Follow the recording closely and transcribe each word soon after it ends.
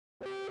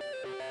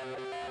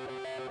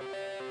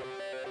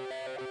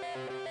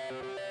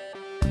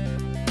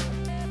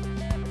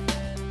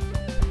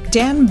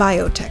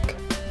Biotech.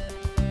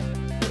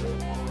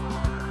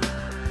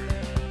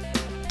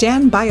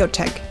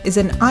 Biotech is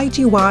an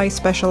IgY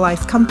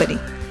specialized company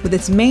with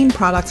its main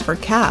products for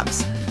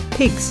calves,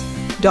 pigs,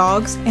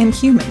 dogs, and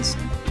humans.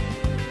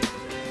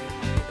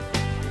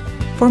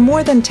 For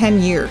more than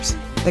 10 years,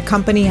 the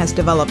company has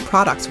developed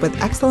products with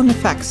excellent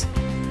effects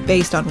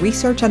based on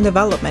research and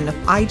development of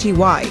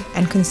IgY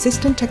and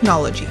consistent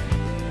technology.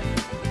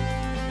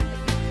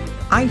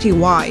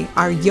 IgY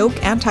are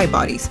yolk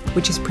antibodies,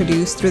 which is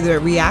produced through the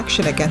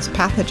reaction against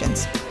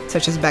pathogens,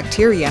 such as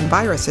bacteria and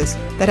viruses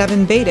that have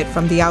invaded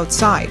from the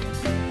outside.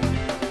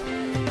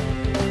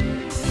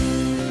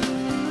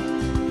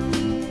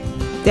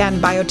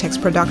 Biotech's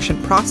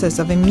production process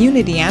of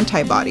immunity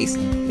antibodies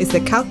is the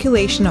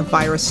calculation of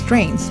virus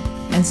strains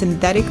and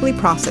synthetically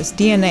processed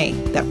DNA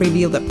that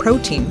reveal the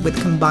protein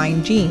with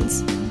combined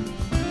genes.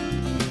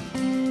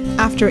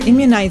 After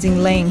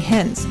immunizing laying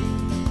hens,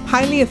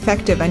 highly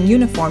effective and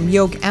uniform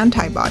yolk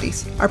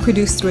antibodies are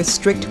produced through a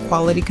strict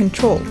quality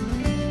control.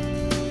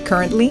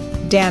 Currently,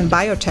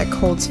 Biotech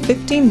holds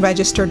 15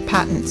 registered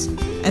patents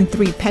and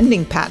 3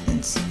 pending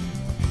patents.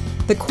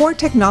 The core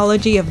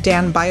technology of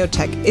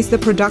Biotech is the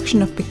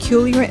production of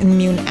peculiar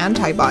immune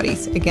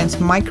antibodies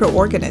against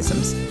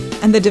microorganisms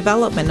and the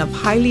development of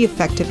highly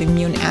effective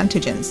immune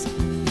antigens,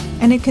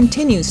 and it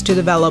continues to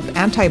develop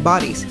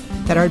antibodies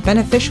that are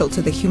beneficial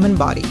to the human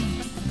body.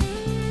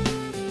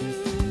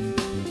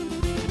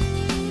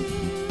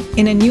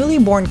 In a newly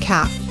born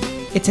calf,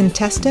 its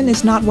intestine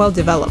is not well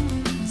developed,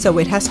 so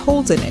it has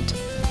holes in it.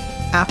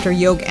 After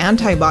yolk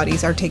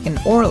antibodies are taken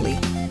orally,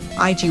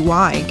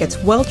 IgY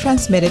gets well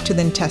transmitted to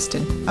the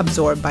intestine,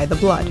 absorbed by the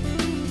blood.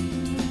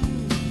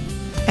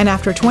 And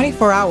after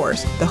 24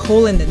 hours, the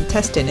hole in the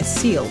intestine is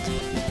sealed.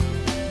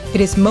 It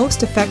is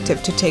most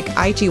effective to take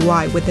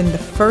IgY within the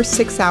first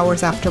 6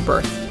 hours after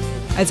birth,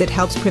 as it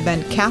helps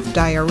prevent calf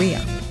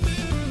diarrhea.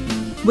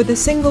 With a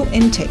single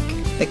intake,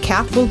 the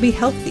calf will be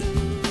healthy.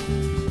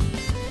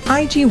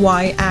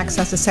 IgY acts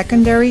as a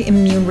secondary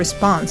immune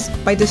response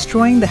by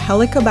destroying the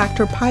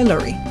Helicobacter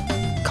pylori,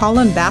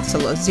 colon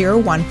bacillus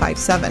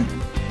 0157,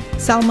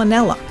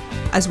 salmonella,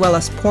 as well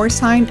as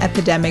porcine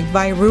epidemic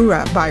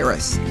virura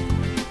virus,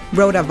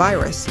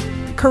 rotavirus,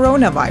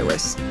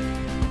 coronavirus,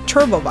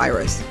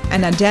 turbovirus,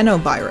 and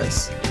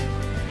adenovirus.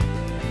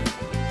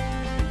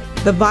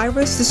 The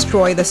virus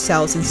destroys the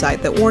cells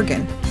inside the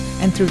organ,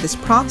 and through this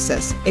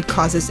process, it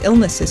causes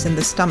illnesses in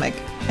the stomach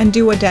and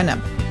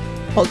duodenum,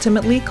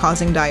 ultimately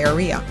causing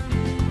diarrhea.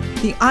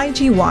 The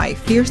IgY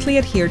fiercely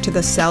adhere to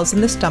the cells in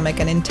the stomach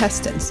and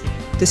intestines,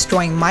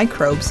 destroying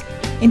microbes,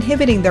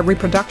 inhibiting their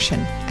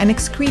reproduction, and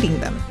excreting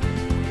them.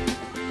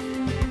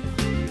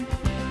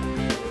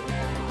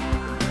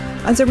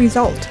 As a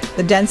result,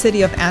 the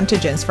density of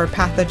antigens for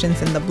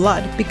pathogens in the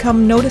blood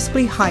become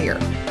noticeably higher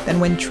than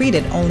when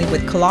treated only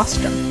with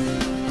colostrum.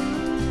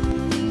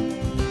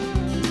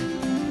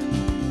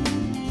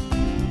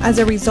 As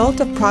a result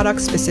of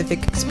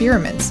product-specific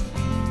experiments,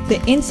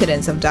 the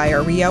incidence of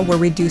diarrhea were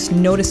reduced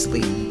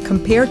noticeably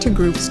compared to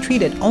groups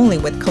treated only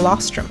with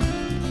colostrum.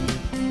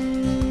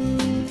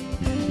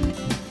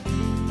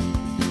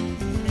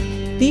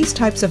 These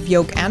types of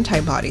yolk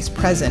antibodies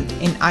present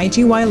in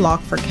IgY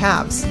Lock for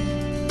calves,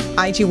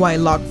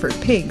 IgY Lock for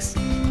pigs,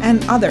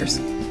 and others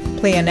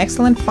play an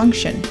excellent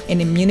function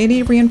in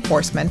immunity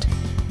reinforcement,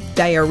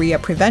 diarrhea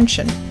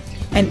prevention,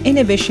 and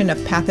inhibition of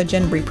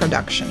pathogen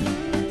reproduction.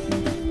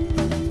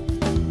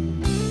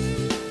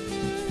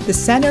 The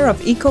Center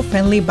of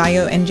Eco-Friendly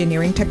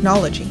Bioengineering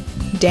Technology,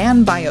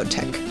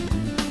 Biotech.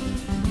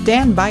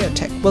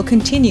 Biotech will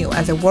continue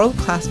as a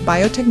world-class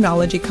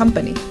biotechnology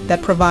company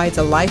that provides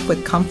a life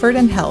with comfort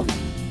and health,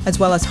 as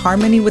well as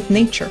harmony with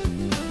nature.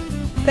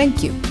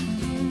 Thank you.